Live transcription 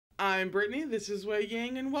I'm Brittany, this is Wei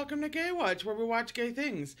Ying, and welcome to Gaywatch, where we watch gay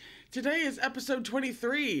things. Today is episode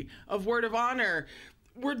 23 of Word of Honor.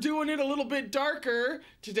 We're doing it a little bit darker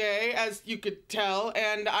today, as you could tell,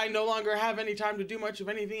 and I no longer have any time to do much of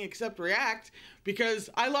anything except react,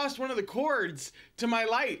 because I lost one of the cords to my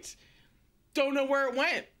light. Don't know where it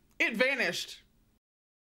went. It vanished.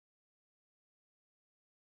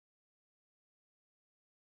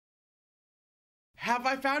 Have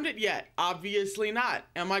I found it yet? Obviously not.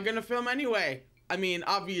 Am I gonna film anyway? I mean,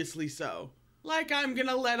 obviously so. Like I'm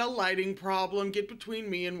gonna let a lighting problem get between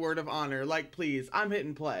me and Word of Honor. Like, please, I'm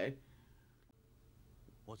hitting play.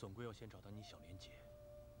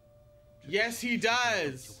 Yes, he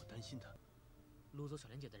does.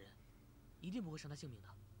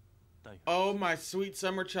 Oh, my sweet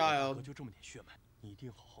summer child.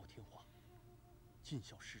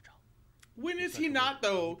 When is he not,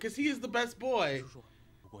 though? Because he is the best boy.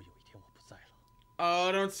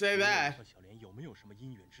 Oh, don't say that.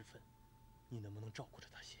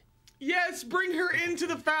 Yes, bring her into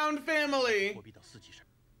the found family.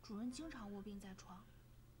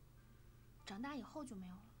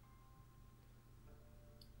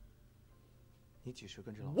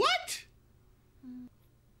 What?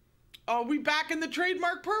 Oh, we back in the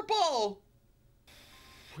trademark purple.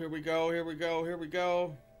 Here we go, here we go, here we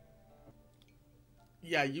go.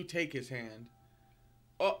 Yeah, you take his hand.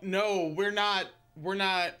 Oh, no, we're not. We're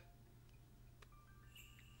not.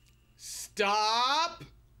 Stop!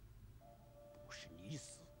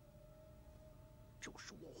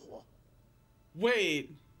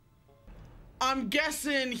 Wait. I'm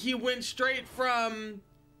guessing he went straight from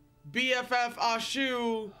BFF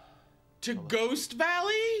Ashu to Ghost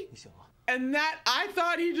Valley? And that, I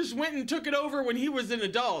thought he just went and took it over when he was an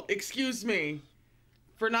adult. Excuse me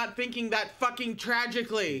for not thinking that fucking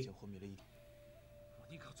tragically.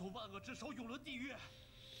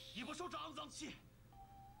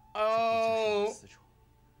 Oh,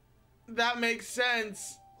 that makes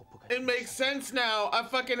sense. It makes sense now. I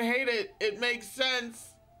fucking hate it. It makes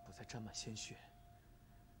sense.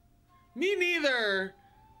 Me neither.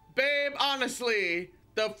 Babe, honestly,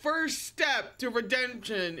 the first step to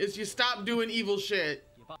redemption is you stop doing evil shit.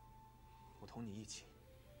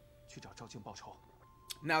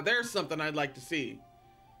 Now there's something I'd like to see.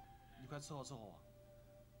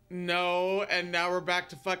 No, and now we're back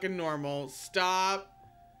to fucking normal. Stop.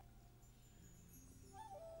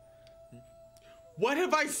 What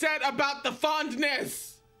have I said about the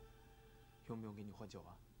fondness?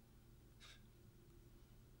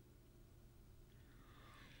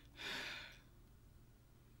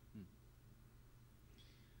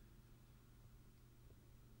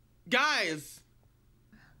 Guys,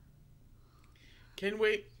 can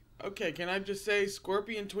we? Okay, can I just say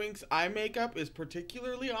Scorpion Twink's eye makeup is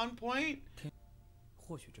particularly on point?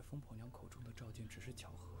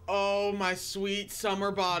 Oh, my sweet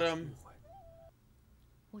summer bottom.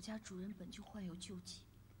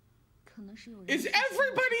 Is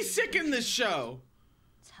everybody sick in this show?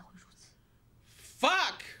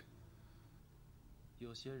 Fuck!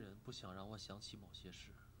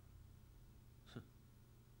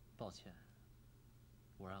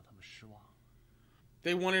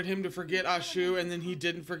 They wanted him to forget Ashu and then he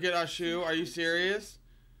didn't forget Ashu. Are you serious?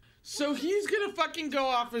 So he's gonna fucking go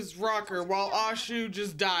off his rocker while Ashu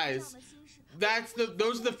just dies.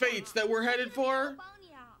 Those are the fates that we're headed for?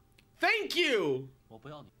 Thank you!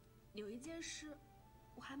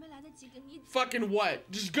 Fucking what?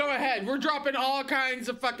 Just go ahead. We're dropping all kinds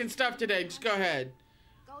of fucking stuff today. Just go ahead.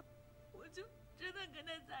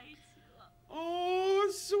 Oh,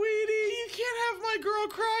 sweetie, you can't have my girl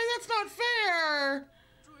cry. That's not fair.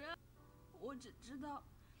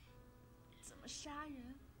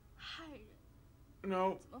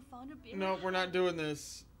 No. No, we're not doing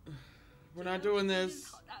this. We're not doing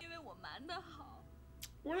this.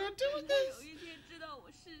 We're not doing this.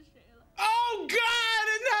 Oh,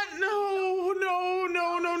 God! No.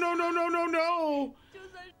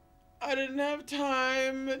 I didn't have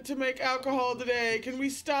time to make alcohol today. Can we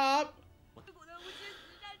stop?